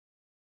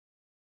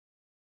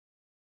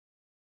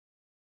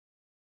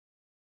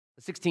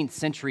The 16th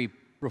century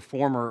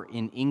reformer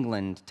in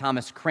England,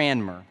 Thomas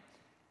Cranmer,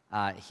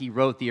 he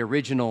wrote the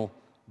original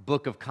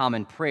Book of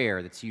Common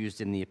Prayer that's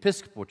used in the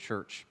Episcopal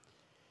Church.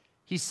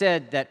 He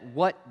said that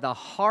what the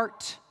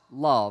heart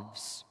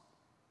loves,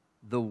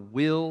 the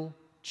will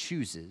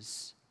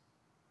chooses,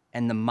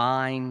 and the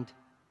mind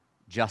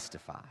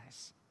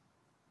justifies.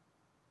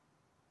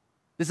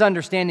 This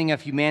understanding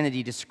of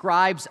humanity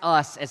describes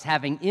us as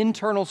having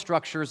internal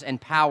structures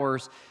and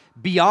powers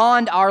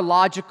beyond our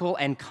logical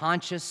and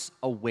conscious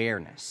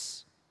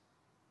awareness.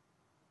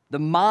 The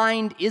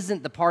mind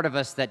isn't the part of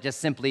us that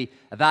just simply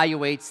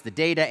evaluates the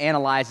data,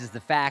 analyzes the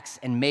facts,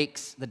 and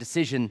makes the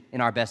decision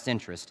in our best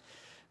interest.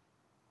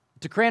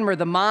 To Cranmer,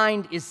 the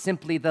mind is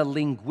simply the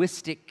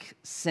linguistic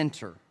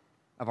center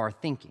of our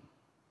thinking.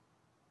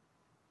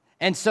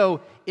 And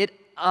so it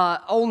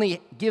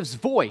only gives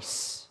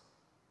voice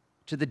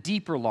to the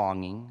deeper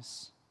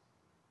longings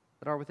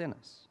that are within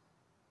us.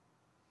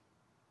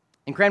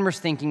 In Cranmer's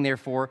thinking,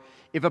 therefore,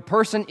 if a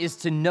person is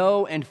to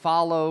know and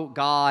follow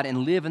God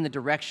and live in the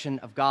direction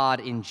of God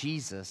in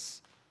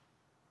Jesus,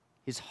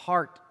 his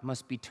heart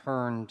must be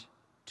turned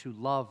to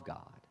love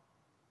God.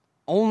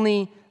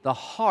 Only the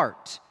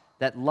heart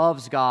that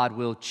loves God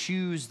will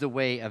choose the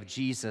way of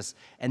Jesus,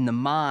 and the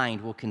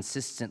mind will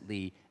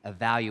consistently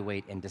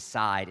evaluate and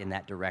decide in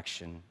that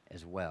direction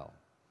as well.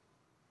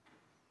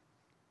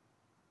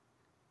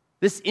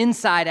 This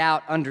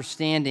inside-out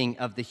understanding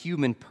of the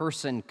human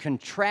person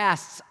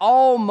contrasts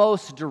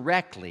almost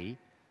directly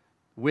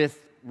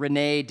with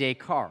René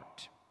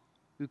Descartes,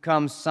 who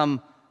comes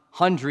some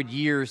 100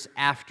 years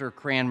after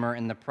Cranmer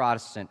in the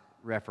Protestant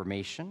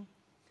Reformation.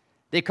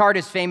 Descartes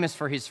is famous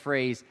for his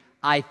phrase,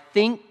 "I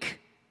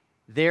think,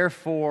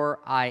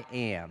 therefore I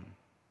am."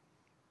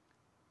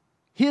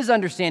 His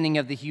understanding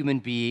of the human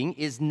being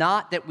is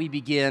not that we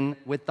begin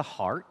with the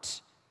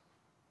heart,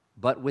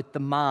 but with the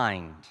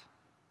mind.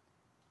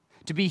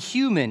 To be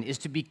human is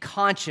to be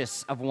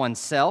conscious of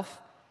oneself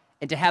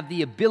and to have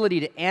the ability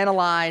to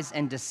analyze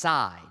and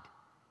decide.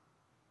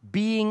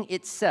 Being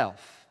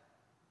itself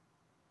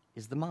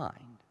is the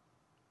mind.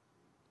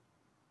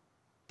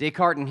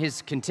 Descartes and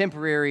his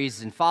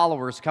contemporaries and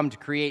followers come to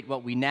create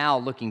what we now,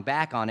 looking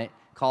back on it,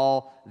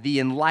 call the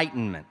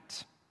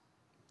Enlightenment.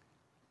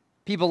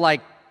 People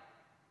like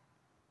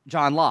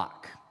John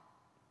Locke,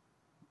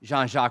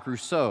 Jean-Jacques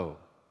Rousseau,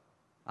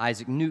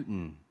 Isaac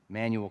Newton,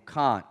 Immanuel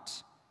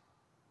Kant,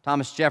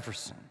 Thomas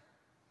Jefferson.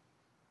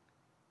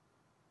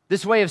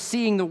 This way of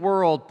seeing the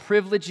world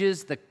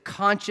privileges the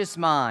conscious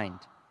mind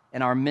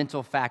and our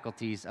mental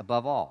faculties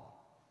above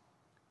all.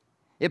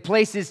 It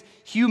places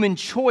human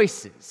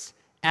choices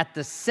at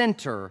the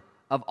center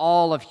of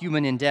all of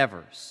human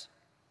endeavors.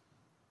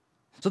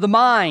 So the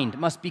mind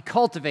must be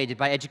cultivated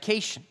by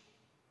education.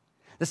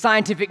 The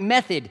scientific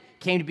method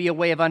came to be a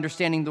way of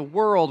understanding the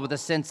world with a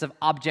sense of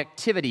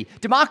objectivity.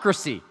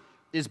 Democracy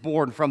is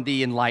born from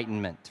the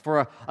Enlightenment.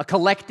 For a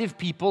collective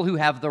people who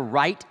have the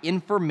right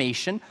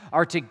information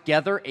are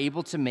together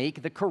able to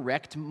make the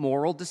correct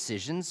moral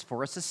decisions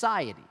for a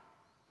society.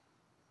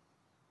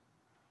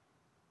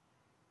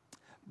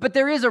 But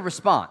there is a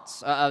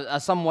response, a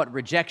somewhat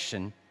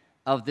rejection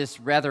of this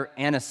rather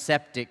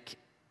antiseptic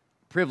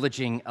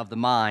privileging of the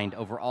mind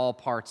over all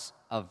parts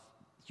of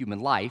human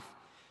life.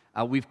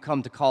 We've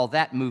come to call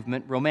that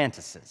movement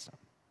Romanticism.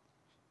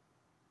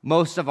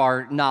 Most of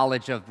our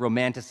knowledge of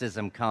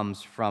Romanticism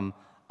comes from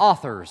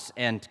authors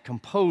and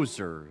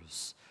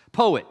composers,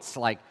 poets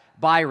like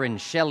Byron,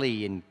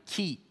 Shelley, and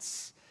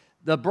Keats,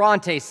 the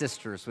Bronte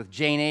sisters with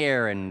Jane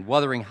Eyre and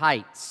Wuthering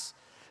Heights,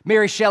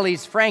 Mary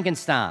Shelley's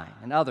Frankenstein,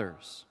 and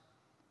others.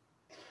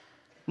 And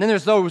then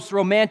there's those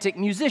romantic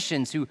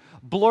musicians who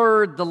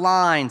blurred the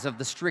lines of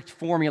the strict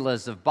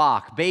formulas of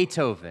Bach,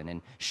 Beethoven,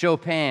 and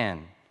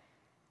Chopin,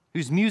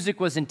 whose music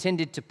was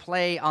intended to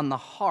play on the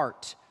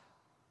heart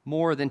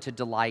more than to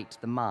delight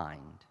the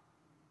mind.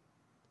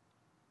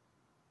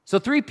 So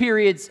 3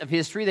 periods of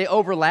history, they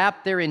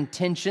overlap, they're in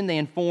tension, they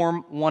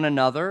inform one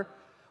another.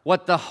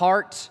 What the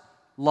heart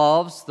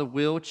loves, the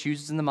will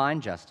chooses, and the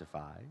mind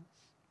justifies.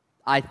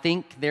 I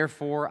think,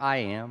 therefore I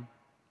am.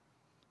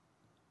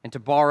 And to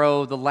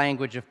borrow the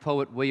language of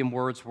poet William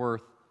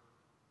Wordsworth,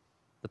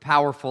 the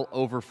powerful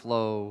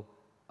overflow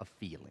of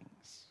feelings.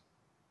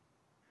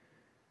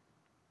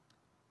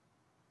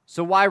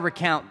 So why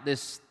recount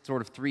this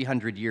sort of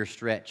 300-year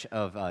stretch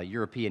of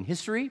European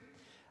history?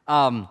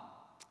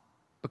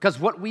 Because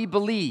what we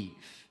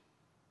believe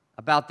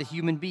about the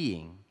human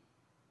being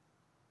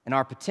and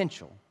our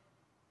potential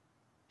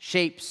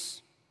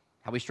shapes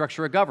how we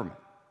structure a government,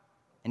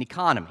 an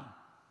economy,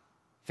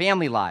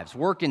 family lives,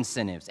 work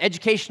incentives,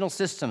 educational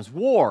systems,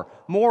 war,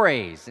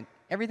 mores, and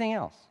everything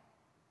else.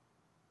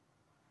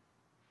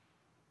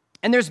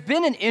 And there's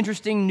been an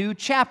interesting new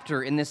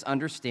chapter in this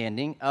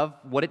understanding of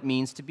what it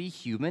means to be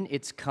human.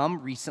 It's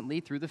come recently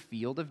through the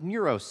field of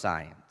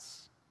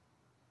neuroscience.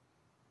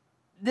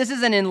 This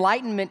is an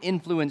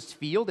Enlightenment-influenced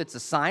field. It's a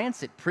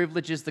science. It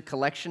privileges the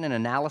collection and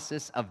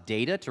analysis of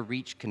data to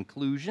reach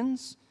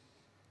conclusions.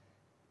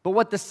 But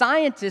what the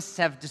scientists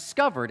have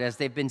discovered as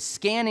they've been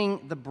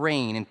scanning the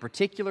brain in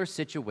particular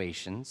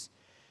situations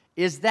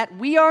is that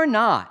we are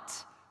not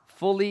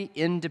fully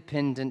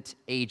independent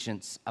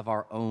agents of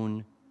our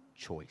own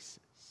choices.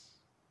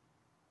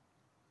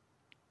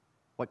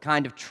 What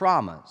kind of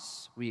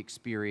traumas we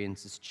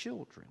experience as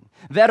children.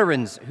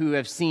 Veterans who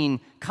have seen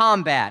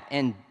combat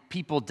and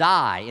people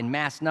die in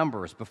mass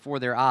numbers before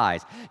their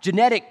eyes.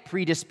 Genetic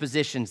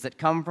predispositions that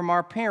come from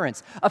our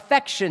parents.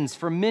 Affections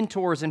from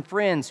mentors and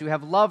friends who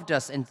have loved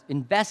us and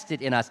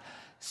invested in us.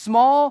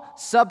 Small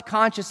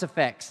subconscious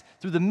effects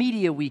through the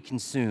media we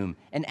consume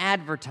and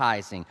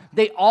advertising.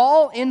 They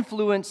all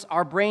influence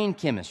our brain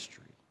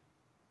chemistry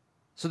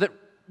so that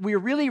we're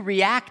really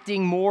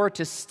reacting more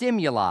to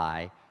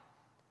stimuli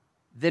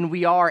than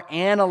we are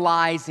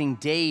analyzing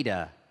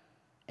data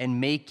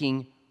and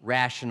making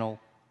rational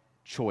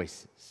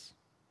choices.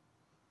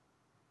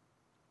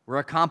 We're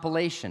a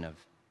compilation of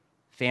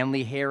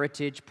family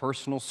heritage,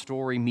 personal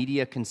story,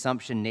 media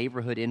consumption,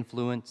 neighborhood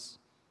influence.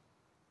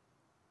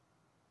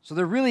 So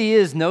there really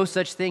is no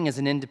such thing as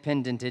an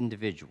independent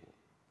individual.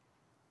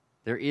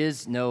 There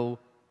is no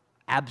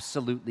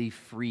absolutely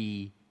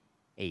free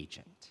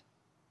agent.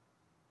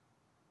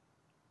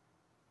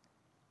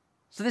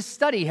 So this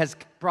study has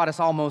brought us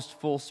almost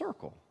full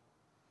circle.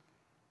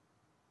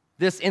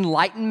 This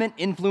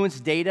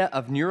Enlightenment-influenced data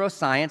of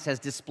neuroscience has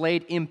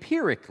displayed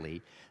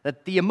empirically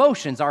that the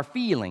emotions, our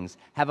feelings,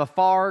 have a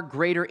far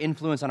greater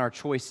influence on our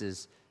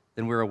choices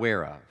than we're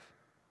aware of.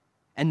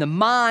 And the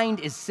mind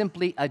is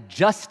simply a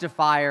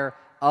justifier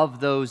of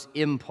those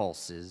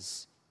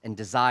impulses and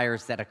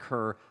desires that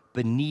occur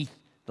beneath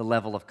the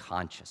level of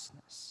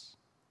consciousness.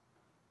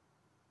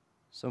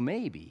 So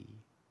maybe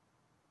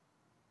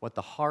what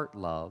the heart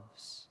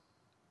loves,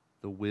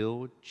 the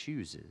will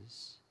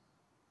chooses,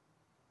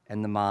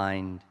 and the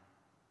mind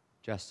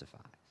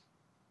justifies.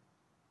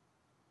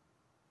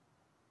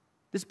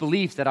 This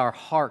belief that our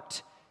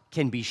heart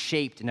can be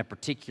shaped in a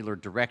particular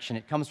direction,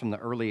 it comes from the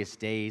earliest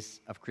days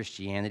of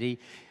Christianity.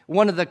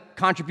 One of the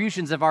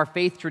contributions of our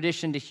faith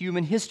tradition to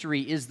human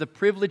history is the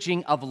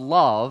privileging of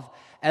love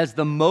as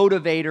the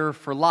motivator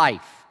for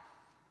life.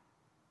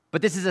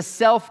 But this is a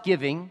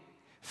self-giving,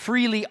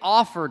 freely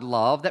offered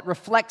love that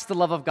reflects the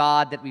love of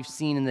God that we've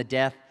seen in the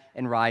death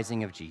and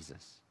rising of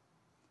Jesus.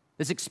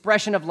 This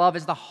expression of love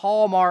is the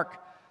hallmark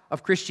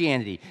of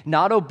Christianity,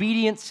 not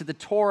obedience to the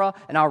Torah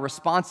and our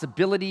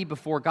responsibility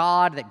before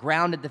God that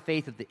grounded the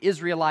faith of the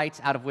Israelites,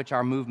 out of which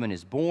our movement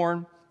is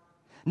born,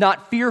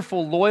 not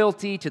fearful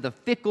loyalty to the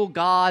fickle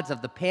gods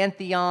of the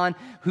pantheon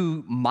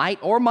who might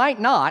or might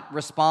not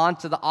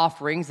respond to the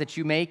offerings that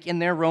you make in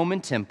their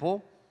Roman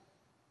temple.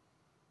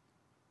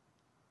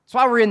 That's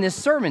why we're in this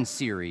sermon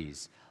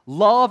series.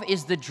 Love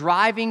is the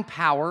driving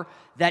power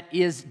that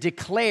is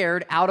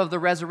declared out of the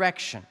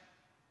resurrection.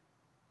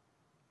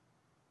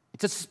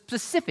 It's a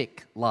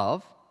specific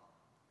love,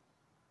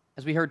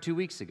 as we heard 2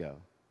 weeks ago.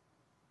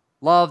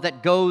 Love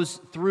that goes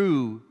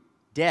through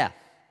death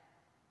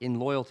in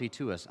loyalty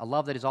to us. A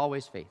love that is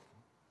always faithful.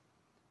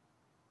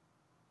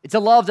 It's a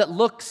love that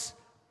looks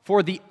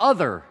for the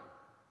other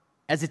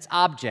as its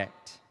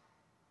object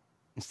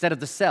instead of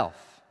the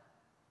self,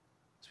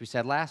 as we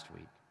said last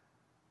week.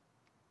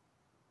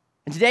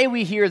 And today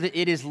we hear that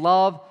it is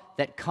love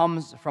that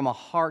comes from a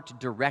heart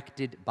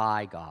directed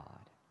by God.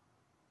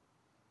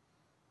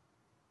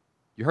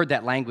 You heard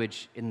that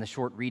language in the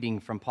short reading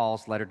from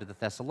Paul's letter to the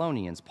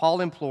Thessalonians.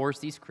 Paul implores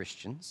these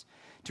Christians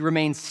to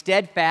remain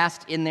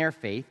steadfast in their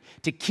faith,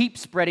 to keep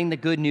spreading the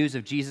good news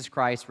of Jesus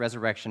Christ's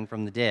resurrection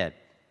from the dead.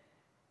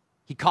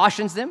 He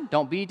cautions them,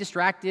 don't be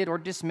distracted or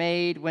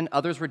dismayed when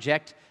others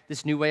reject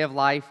this new way of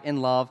life in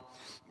love.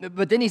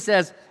 But then he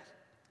says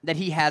that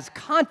he has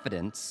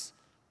confidence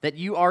that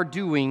you are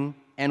doing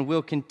and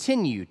will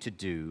continue to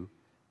do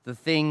the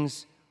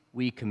things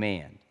we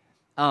command.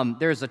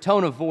 There's a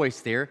tone of voice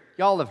there.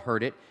 Y'all have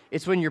heard it.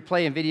 It's when you're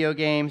playing video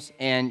games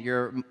and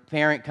your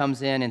parent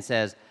comes in and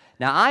says,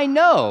 now I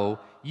know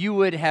you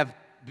would have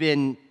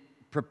been,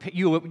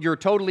 you're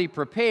totally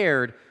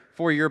prepared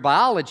for your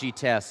biology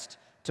test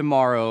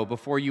tomorrow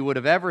before you would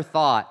have ever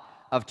thought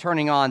of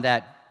turning on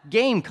that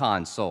game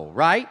console,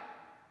 right?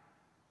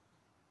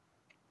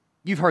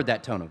 You've heard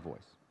that tone of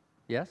voice.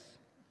 Yes?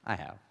 I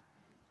have.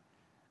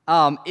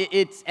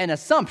 It's an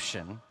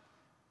assumption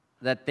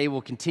that they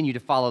will continue to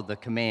follow the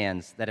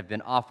commands that have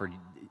been offered.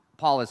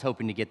 Paul is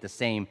hoping to get the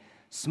same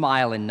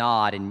smile and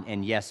nod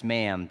and yes,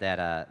 ma'am,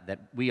 that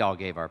we all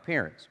gave our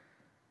parents.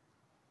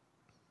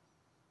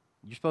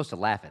 You're supposed to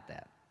laugh at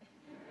that.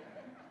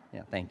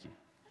 Yeah, thank you.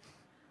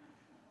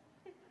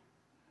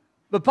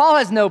 But Paul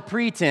has no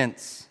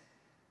pretense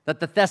that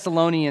the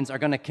Thessalonians are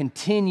going to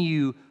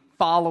continue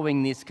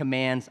following these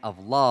commands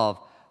of love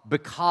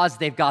because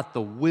they've got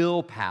the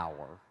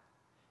willpower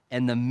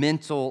and the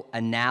mental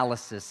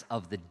analysis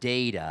of the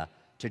data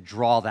to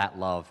draw that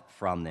love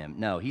from them.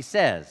 No, he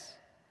says,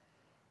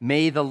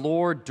 may the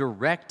Lord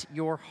direct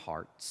your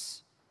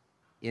hearts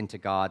into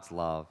God's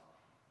love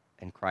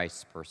and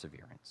Christ's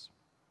perseverance.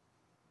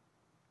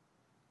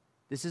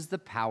 This is the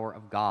power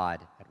of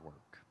God at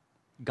work.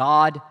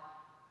 God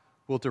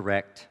will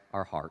direct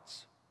our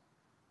hearts.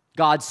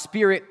 God's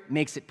Spirit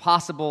makes it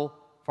possible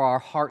for our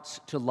hearts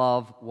to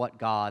love what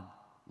God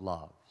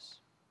loves.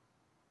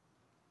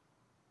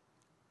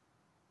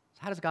 So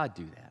how does God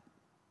do that?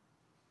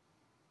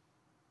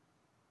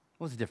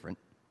 Well, it's different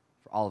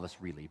for all of us,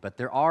 really, but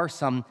there are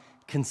some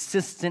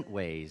consistent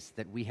ways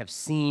that we have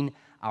seen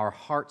our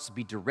hearts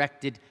be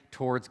directed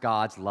towards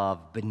God's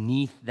love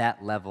beneath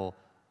that level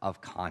of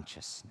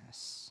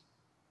consciousness.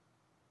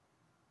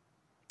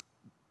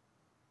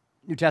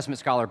 New Testament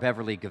scholar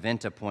Beverly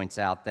Gaventa points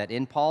out that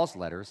in Paul's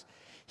letters,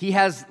 he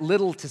has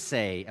little to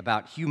say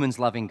about humans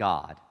loving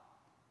God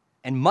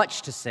and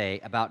much to say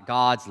about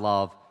God's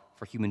love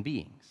for human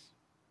beings.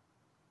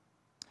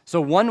 So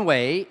one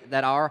way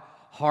that our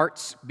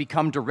hearts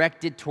become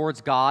directed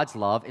towards God's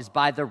love is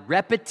by the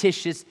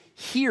repetitious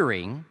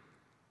hearing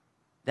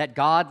that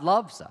God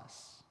loves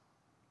us,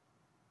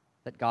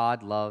 that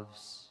God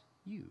loves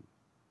you.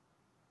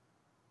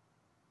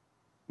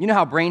 You know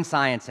how brain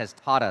science has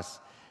taught us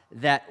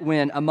that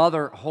when a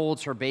mother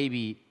holds her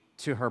baby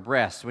to her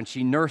breast, when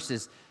she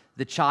nurses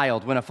the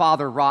child, when a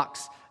father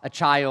rocks a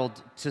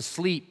child to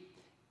sleep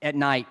at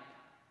night,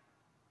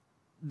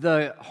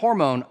 the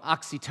hormone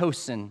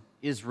oxytocin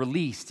is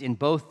released in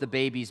both the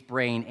baby's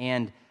brain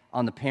and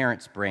on the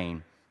parent's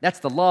brain. That's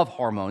the love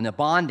hormone, the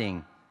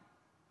bonding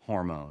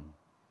hormone.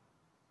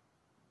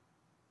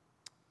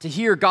 To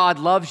hear God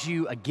loves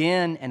you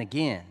again and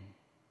again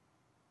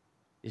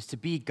is to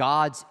be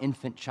God's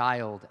infant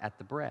child at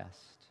the breast.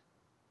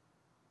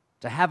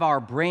 To have our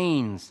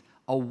brains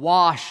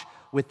awash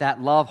with that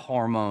love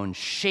hormone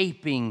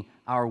shaping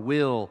our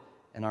will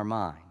and our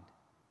mind.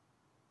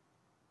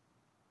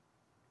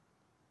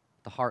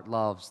 The heart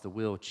loves, the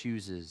will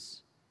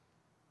chooses,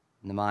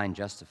 and the mind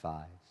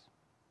justifies.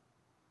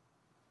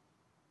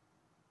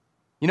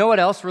 You know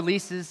what else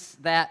releases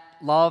that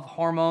love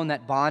hormone,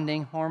 that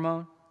bonding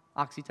hormone,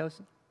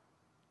 oxytocin?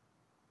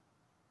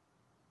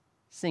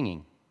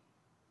 Singing.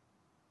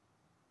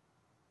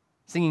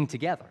 Singing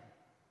together.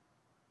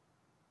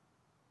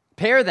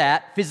 Pair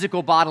that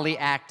physical bodily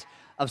act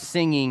of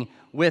singing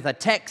with a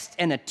text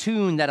and a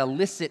tune that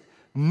elicit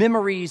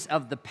memories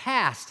of the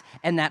past,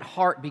 and that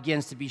heart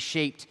begins to be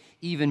shaped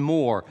even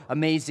more.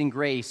 Amazing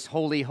grace,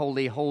 holy,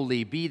 holy,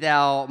 holy, be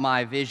thou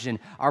my vision.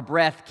 Our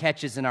breath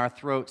catches in our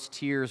throats,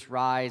 tears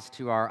rise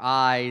to our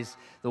eyes.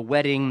 The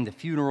wedding, the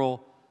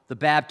funeral, the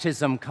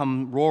baptism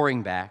come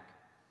roaring back.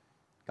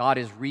 God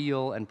is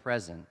real and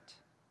present.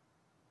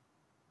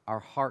 Our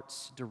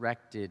hearts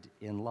directed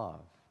in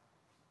love.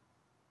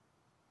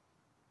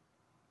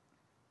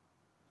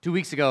 2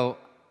 weeks ago,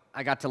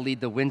 I got to lead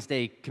the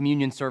Wednesday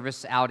communion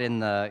service out in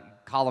the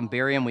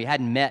columbarium. We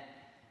hadn't met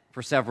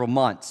for several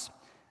months.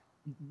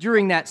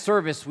 During that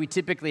service, we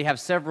typically have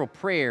several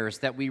prayers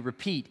that we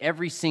repeat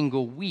every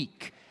single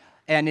week.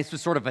 And this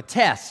was sort of a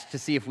test to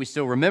see if we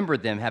still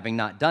remembered them, having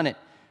not done it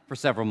for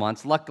several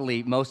months.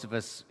 Luckily, most of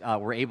us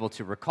were able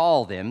to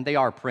recall them. They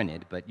are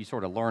printed, but you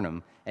sort of learn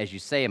them as you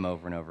say them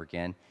over and over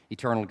again.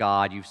 Eternal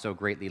God, you've so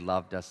greatly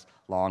loved us,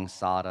 long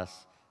sought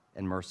us,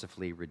 and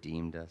mercifully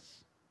redeemed us.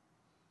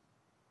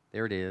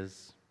 There it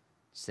is,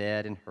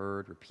 said and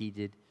heard,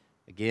 repeated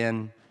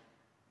again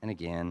and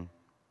again,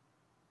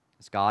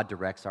 as God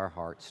directs our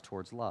hearts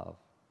towards love.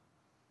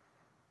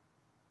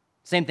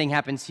 Same thing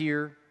happens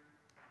here.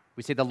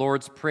 We say the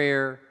Lord's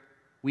Prayer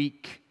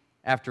week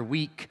after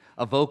week,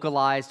 a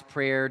vocalized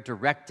prayer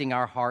directing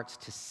our hearts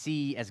to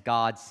see as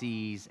God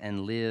sees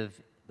and live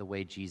the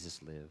way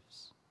Jesus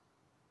lives.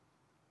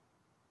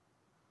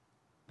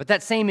 But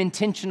that same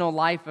intentional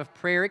life of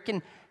prayer, it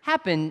can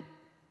happen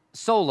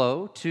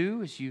solo,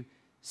 too, as you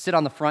sit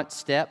on the front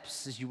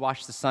steps, as you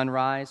watch the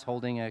sunrise,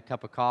 holding a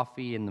cup of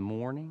coffee in the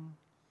morning,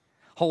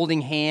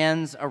 holding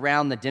hands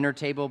around the dinner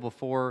table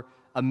before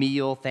a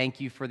meal.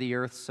 Thank you for the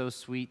earth so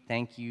sweet.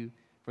 Thank you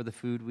for the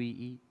food we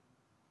eat.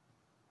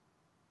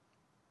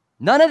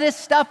 None of this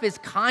stuff is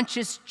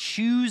conscious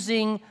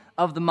choosing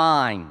of the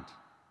mind.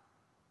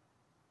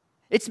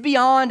 It's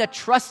beyond a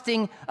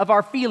trusting of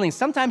our feelings.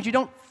 Sometimes you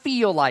don't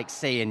feel like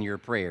saying your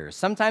prayers.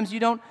 Sometimes you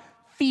don't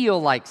feel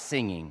like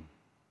singing.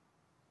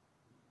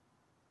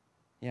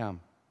 Yeah.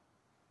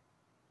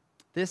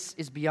 This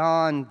is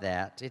beyond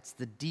that. It's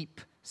the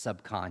deep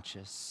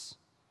subconscious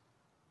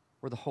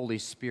where the Holy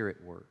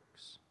Spirit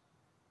works.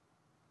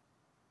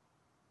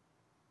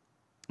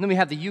 And then we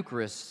have the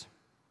Eucharist,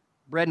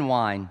 bread and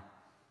wine.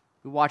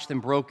 We watch them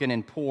broken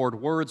and poured,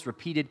 words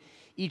repeated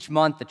each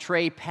month, the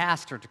tray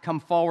passed her to come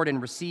forward and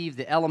receive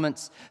the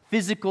elements,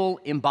 physical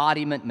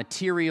embodiment,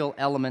 material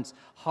elements,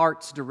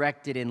 hearts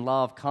directed in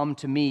love. Come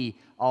to me,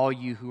 all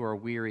you who are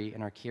weary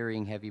and are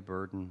carrying heavy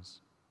burdens.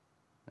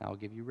 I'll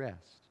give you rest.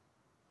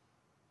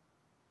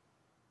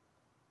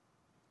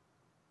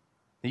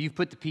 Now, you've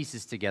put the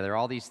pieces together.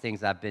 All these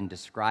things I've been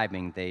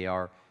describing, they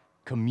are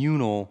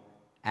communal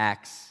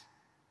acts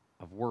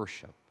of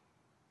worship.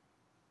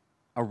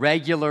 A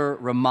regular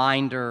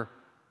reminder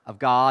of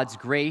God's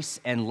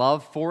grace and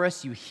love for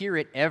us. You hear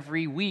it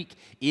every week.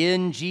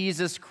 In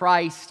Jesus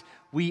Christ,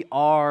 we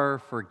are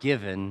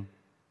forgiven.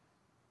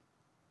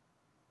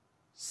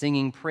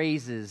 singing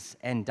praises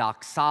and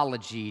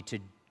doxology to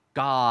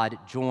God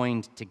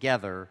joined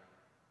together,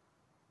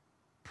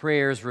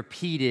 prayers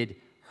repeated,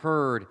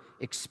 heard,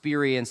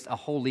 experienced, a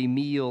holy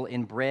meal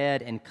in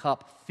bread and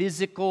cup,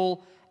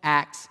 physical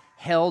acts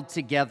held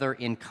together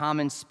in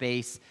common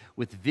space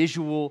with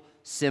visual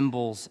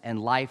symbols and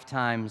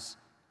lifetimes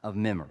of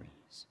memories.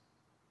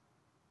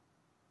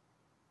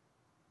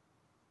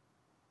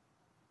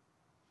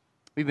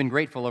 We've been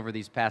grateful over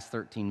these past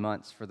 13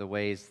 months for the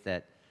ways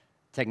that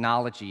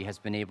technology has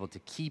been able to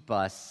keep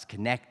us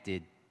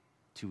connected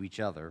to each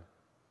other.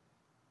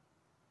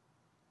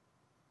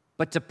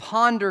 But to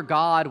ponder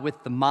God with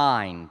the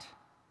mind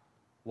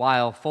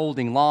while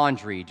folding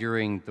laundry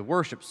during the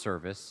worship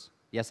service,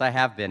 yes, I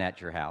have been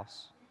at your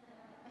house.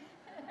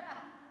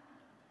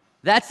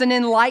 That's an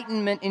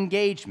enlightenment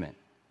engagement.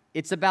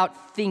 It's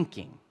about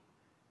thinking.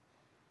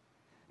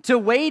 To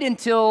wait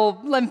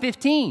until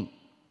 11:15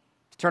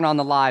 to turn on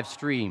the live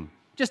stream,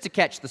 just to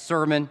catch the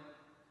sermon,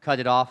 cut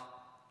it off.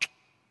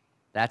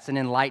 That's an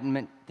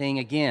enlightenment thing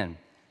again.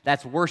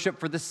 That's worship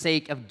for the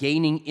sake of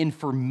gaining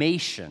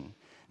information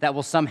that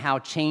will somehow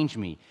change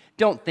me.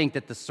 Don't think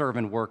that the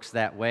sermon works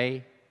that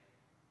way.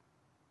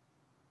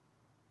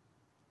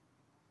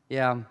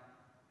 Yeah,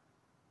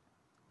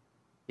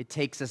 it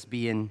takes us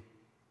being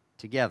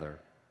together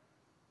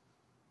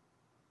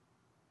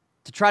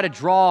to try to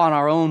draw on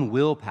our own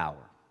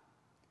willpower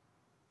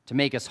to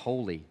make us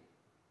holy.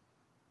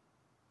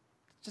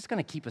 It's just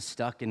going to keep us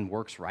stuck in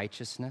works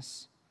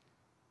righteousness,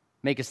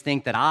 make us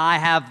think that I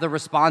have the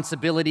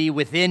responsibility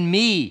within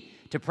me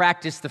to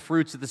practice the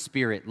fruits of the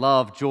Spirit: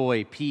 love,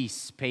 joy,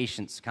 peace,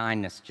 patience,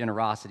 kindness,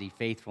 generosity,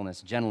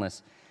 faithfulness,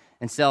 gentleness,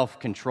 and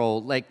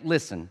self-control. Like,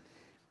 listen,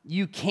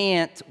 you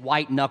can't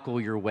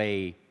white-knuckle your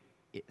way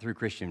through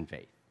Christian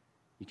faith.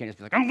 You can't just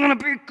be like, I'm going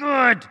to be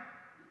good.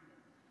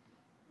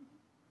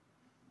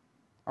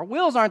 Our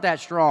wills aren't that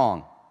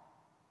strong.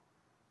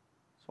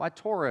 That's why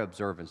Torah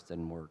observance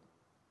didn't work.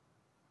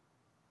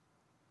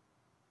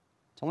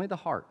 It's only the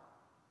heart,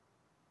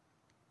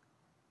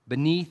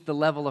 beneath the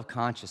level of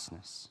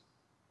consciousness.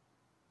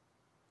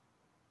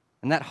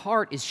 And that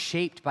heart is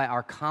shaped by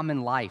our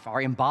common life,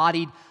 our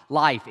embodied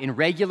life, in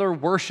regular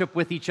worship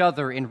with each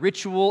other, in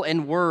ritual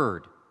and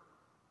word.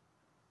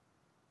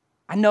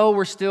 I know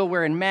we're still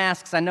wearing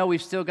masks. I know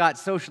we've still got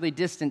socially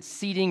distanced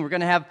seating. We're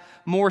going to have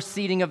more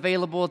seating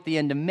available at the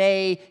end of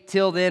May.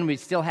 Till then, we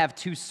still have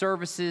 2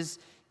 services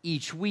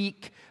each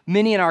week.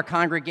 Many in our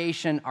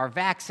congregation are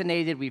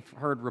vaccinated. We've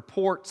heard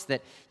reports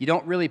that you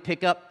don't really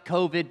pick up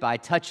COVID by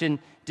touching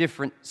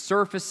different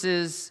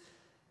surfaces.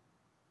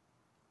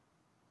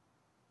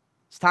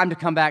 It's time to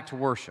come back to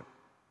worship.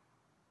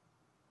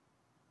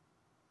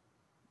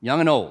 Young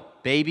and old,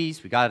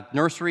 babies, we got a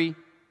nursery,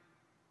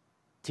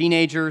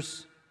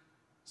 teenagers.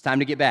 It's time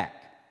to get back.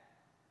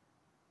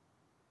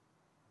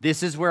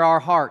 This is where our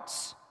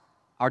hearts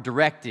are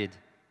directed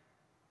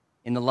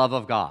in the love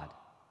of God.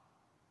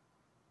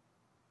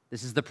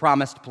 This is the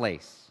promised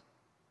place.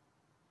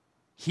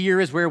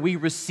 Here is where we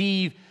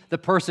receive the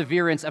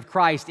perseverance of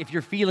Christ. If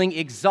you're feeling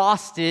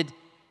exhausted,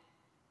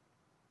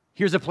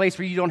 here's a place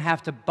where you don't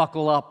have to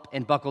buckle up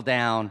and buckle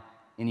down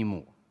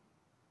anymore.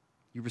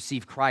 You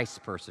receive Christ's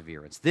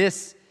perseverance.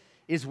 This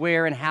is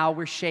where and how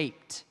we're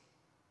shaped.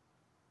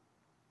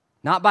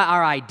 Not by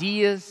our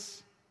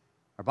ideas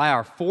or by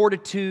our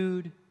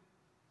fortitude,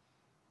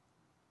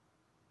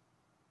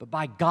 but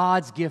by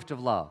God's gift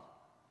of love.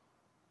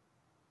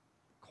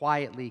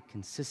 Quietly,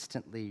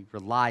 consistently,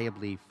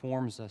 reliably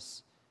forms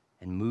us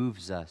and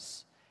moves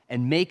us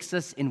and makes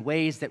us in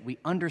ways that we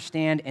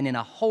understand and in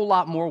a whole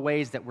lot more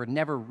ways that we're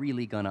never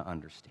really going to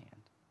understand.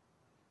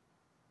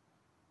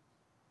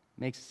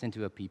 Makes us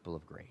into a people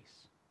of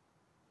grace.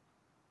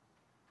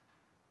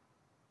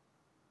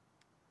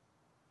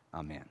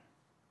 Amen.